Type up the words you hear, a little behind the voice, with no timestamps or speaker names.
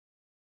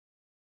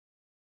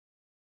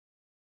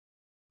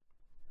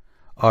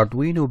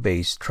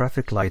Arduino-based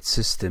traffic light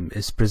system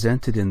is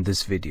presented in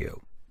this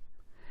video.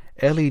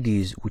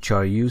 LEDs, which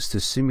are used to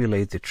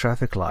simulate the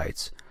traffic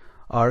lights,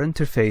 are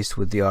interfaced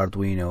with the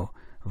Arduino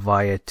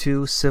via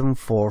two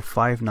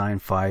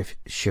 74595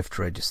 shift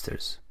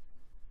registers.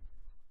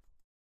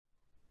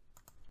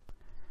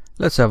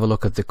 Let's have a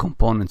look at the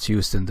components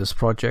used in this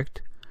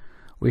project.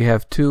 We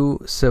have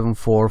two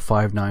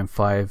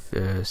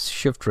 74595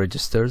 shift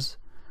registers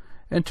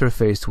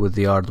interfaced with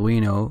the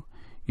Arduino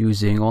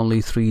using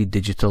only 3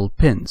 digital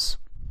pins.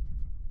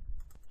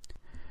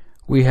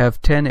 We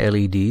have 10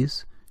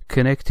 LEDs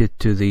connected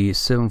to the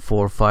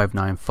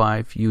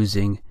 74595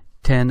 using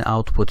 10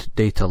 output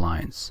data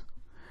lines,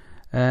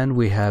 and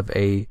we have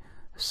a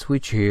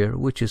switch here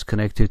which is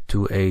connected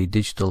to a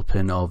digital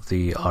pin of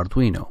the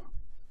Arduino.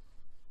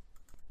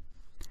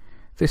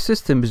 The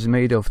system is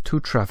made of 2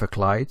 traffic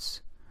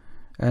lights,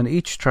 and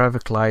each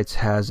traffic light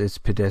has its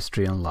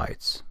pedestrian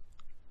lights.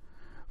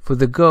 For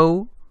the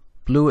go,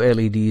 blue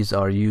LEDs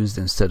are used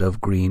instead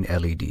of green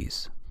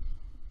LEDs.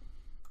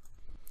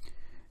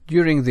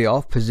 During the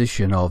off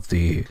position of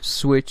the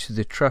switch,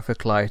 the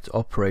traffic light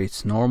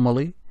operates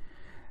normally,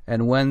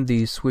 and when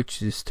the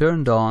switch is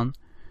turned on,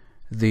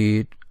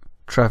 the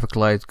traffic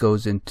light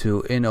goes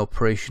into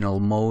inoperational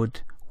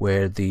mode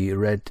where the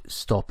red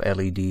stop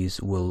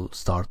LEDs will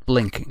start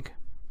blinking.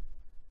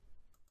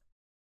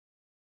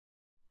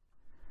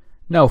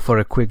 Now for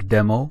a quick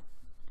demo.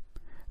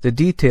 The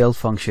detailed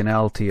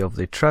functionality of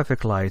the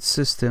traffic light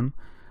system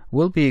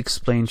will be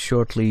explained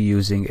shortly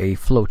using a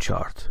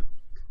flowchart.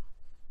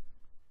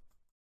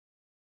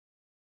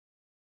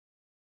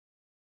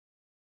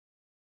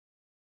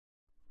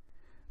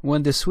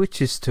 When the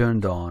switch is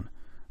turned on,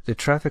 the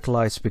traffic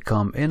lights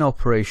become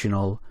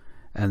inoperational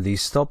and the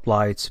stop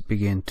lights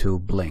begin to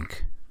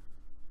blink.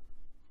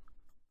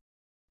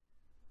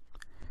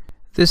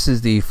 This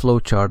is the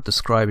flowchart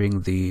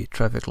describing the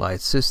traffic light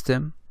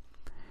system.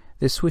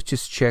 The switch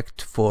is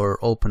checked for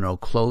open or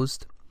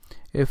closed.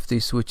 If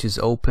the switch is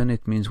open,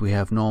 it means we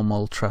have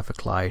normal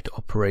traffic light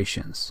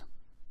operations.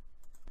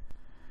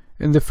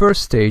 In the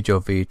first stage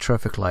of a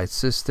traffic light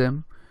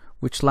system,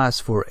 which lasts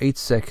for 8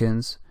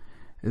 seconds,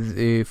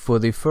 for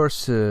the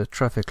first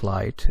traffic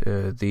light,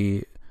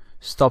 the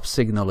stop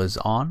signal is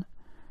on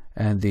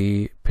and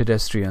the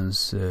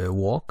pedestrians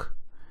walk.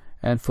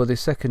 And for the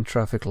second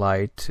traffic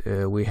light,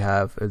 we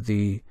have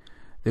the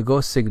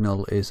go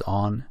signal is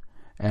on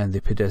and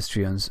the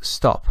pedestrians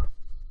stop.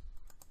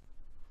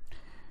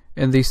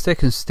 In the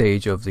second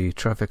stage of the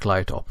traffic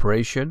light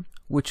operation,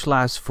 which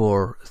lasts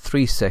for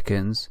 3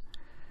 seconds,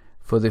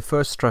 for the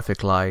first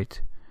traffic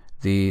light,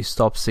 the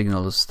stop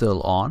signal is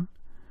still on,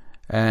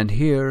 and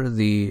here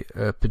the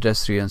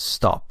pedestrians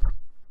stop.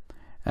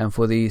 And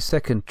for the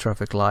second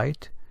traffic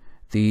light,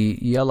 the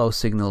yellow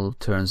signal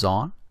turns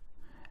on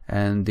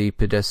and the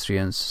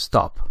pedestrians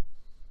stop.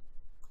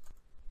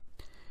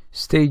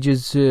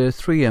 Stages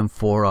 3 and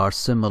 4 are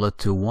similar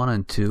to 1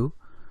 and 2,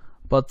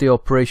 but the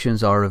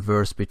operations are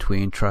reversed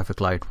between traffic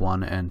light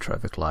 1 and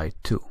traffic light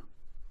 2.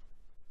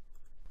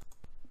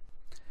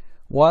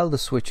 While the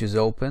switch is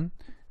open,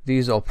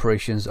 these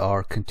operations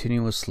are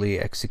continuously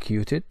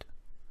executed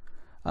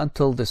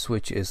until the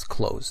switch is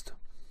closed.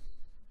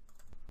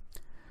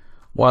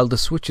 While the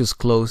switch is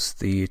closed,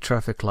 the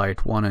traffic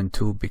light 1 and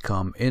 2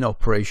 become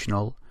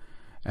inoperational,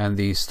 and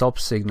the stop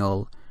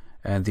signal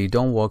and the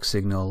don't walk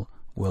signal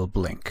will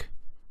blink.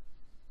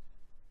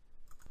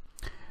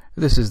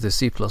 This is the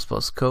C++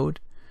 code.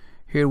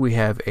 Here we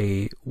have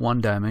a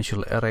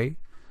one-dimensional array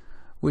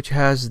which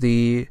has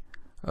the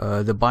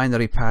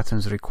binary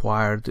patterns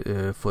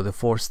required for the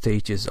 4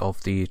 stages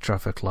of the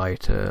traffic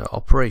light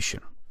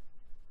operation.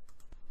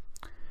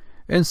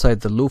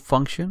 Inside the loop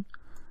function,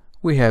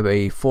 we have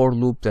a for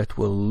loop that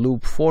will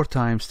loop 4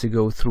 times to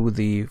go through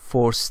the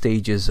 4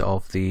 stages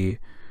of the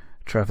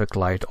traffic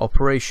light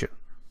operation.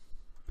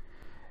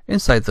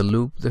 Inside the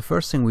loop, the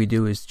first thing we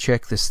do is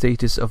check the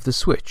status of the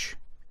switch.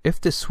 If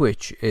the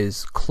switch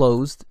is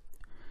closed,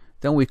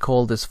 then we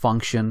call this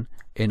function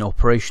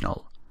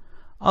inoperational.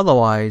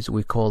 Otherwise,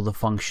 we call the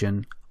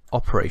function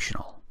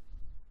operational.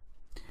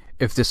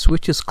 If the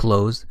switch is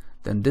closed,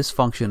 then this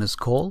function is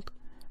called,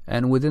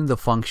 and within the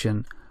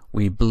function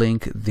we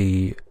blink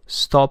the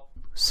stop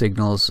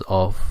signals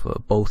of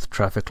both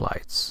traffic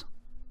lights.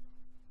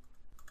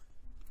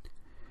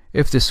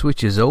 If the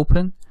switch is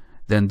open,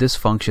 then this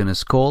function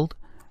is called,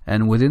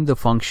 and within the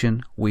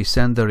function we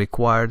send the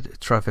required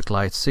traffic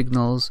light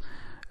signals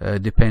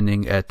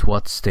depending at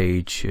what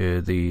stage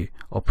the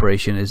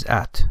operation is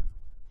at.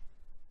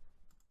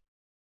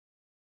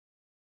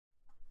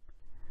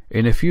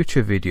 In a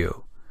future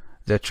video,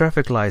 the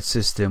traffic light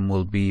system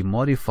will be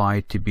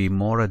modified to be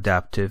more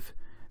adaptive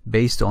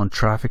based on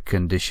traffic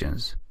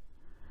conditions.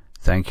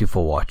 Thank you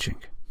for watching.